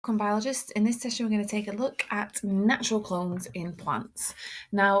Welcome biologists. In this session we're going to take a look at natural clones in plants.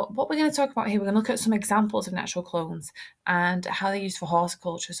 Now what we're going to talk about here, we're going to look at some examples of natural clones and how they're used for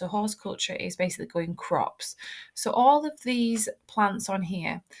horticulture. So horticulture is basically growing crops. So all of these plants on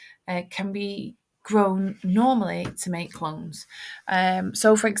here can be grown normally to make clones.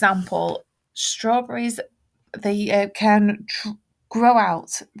 So for example, strawberries, they can grow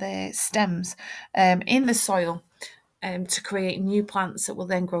out the stems in the soil to create new plants that will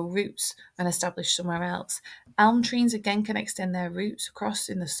then grow roots and establish somewhere else. Elm trees again can extend their roots across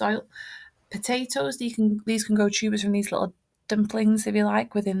in the soil. Potatoes, these can grow tubers from these little dumplings, if you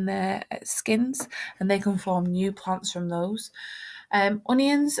like, within their skins, and they can form new plants from those.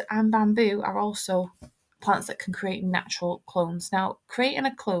 Onions and bamboo are also plants that can create natural clones. Now, creating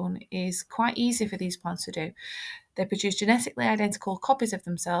a clone is quite easy for these plants to do. They produce genetically identical copies of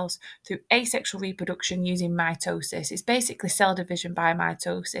themselves through asexual reproduction using mitosis. It's basically cell division by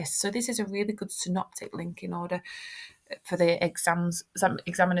mitosis. So this is a really good synoptic link in order for the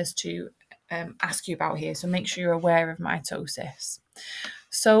examiners to ask you about here. So make sure you're aware of mitosis.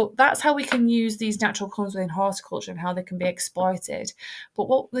 So that's how we can use these natural clones within horticulture and how they can be exploited. But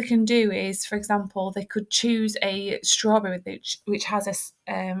what they can do is, for example, they could choose a strawberry which has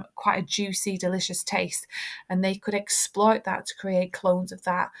quite a juicy, delicious taste, and they could exploit that to create clones of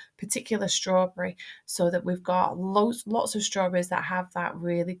that particular strawberry so that we've got lots of strawberries that have that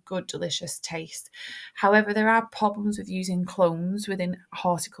really good, delicious taste. However, there are problems with using clones within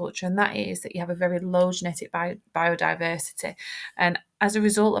horticulture, and that is that you have a very low genetic biodiversity. And as a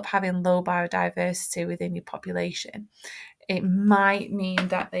result of having low biodiversity within your population, it might mean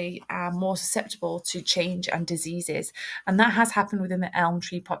that they are more susceptible to change and diseases. And that has happened within the elm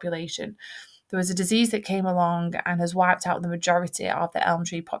tree population. There was a disease that came along and has wiped out the majority of the elm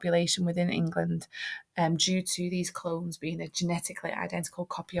tree population within England due to these clones being a genetically identical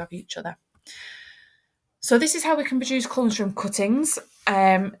copy of each other. So this is how we can produce clones from cuttings.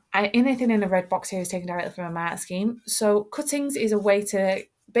 Anything in the red box here is taken directly from a mark scheme. So cuttings is a way to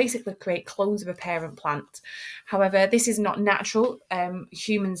basically create clones of a parent plant. However, this is not natural.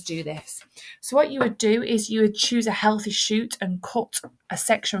 Humans do this. So what you would do is you would choose a healthy shoot and cut a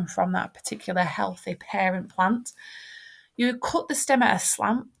section from that particular healthy parent plant. You would cut the stem at a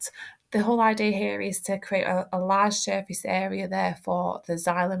slant. The whole idea here is to create a large surface area there for the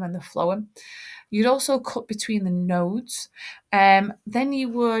xylem and the phloem. You'd also cut between the nodes. Then you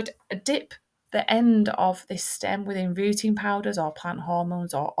would dip the end of this stem within rooting powders or plant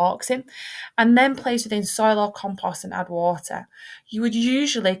hormones or auxin, and then place within soil or compost and add water. You would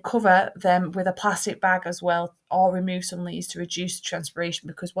usually cover them with a plastic bag as well, or remove some leaves to reduce transpiration,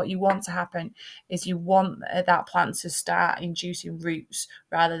 because what you want to happen is you want that plant to start inducing roots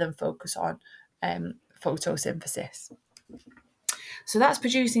rather than focus on photosynthesis. So that's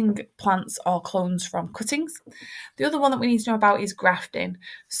producing plants or clones from cuttings. The other one that we need to know about is grafting.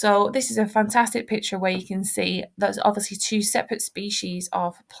 So this is a fantastic picture where you can see there's obviously two separate species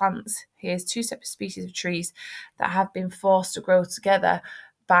of plants. Here's two separate species of trees that have been forced to grow together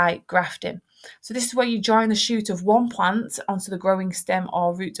by grafting. So this is where you join the shoot of one plant onto the growing stem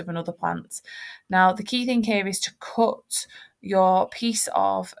or root of another plant. Now the key thing here is to cut your piece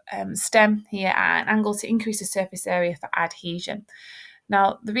of stem here at an angle to increase the surface area for adhesion.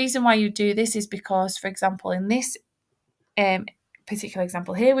 Now, the reason why you do this is because, for example, in this particular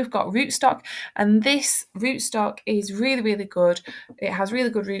example here, we've got rootstock, and this rootstock is really, really good. It has really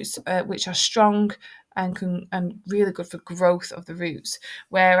good roots, which are strong and really good for growth of the roots.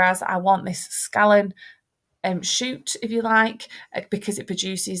 Whereas I want this scalene shoot, if you like, because it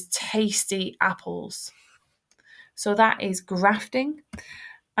produces tasty apples. So that is grafting.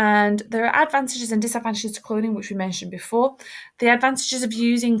 And there are advantages and disadvantages to cloning, which we mentioned before. The advantages of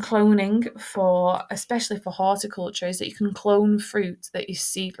using cloning especially for horticulture, is that you can clone fruit that is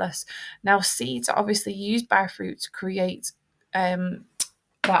seedless. Now, seeds are obviously used by fruit to create their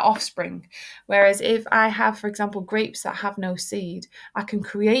offspring. Whereas if I have, for example, grapes that have no seed, I can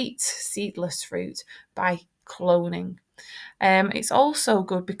create seedless fruit by cloning. It's also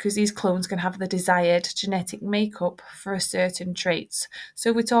good because these clones can have the desired genetic makeup for certain traits. So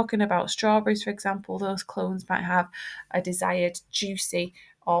if we're talking about strawberries, for example, those clones might have a desired juicy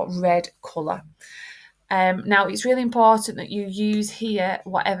or red colour. Now, it's really important that you use here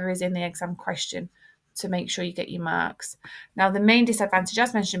whatever is in the exam question to make sure you get your marks. Now, the main disadvantage,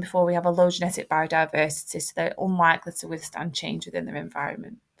 as mentioned before, we have a low genetic biodiversity, so they're unlikely to withstand change within their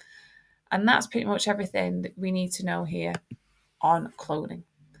environment. And that's pretty much everything that we need to know here on cloning.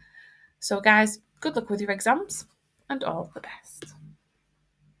 So guys, good luck with your exams and all the best.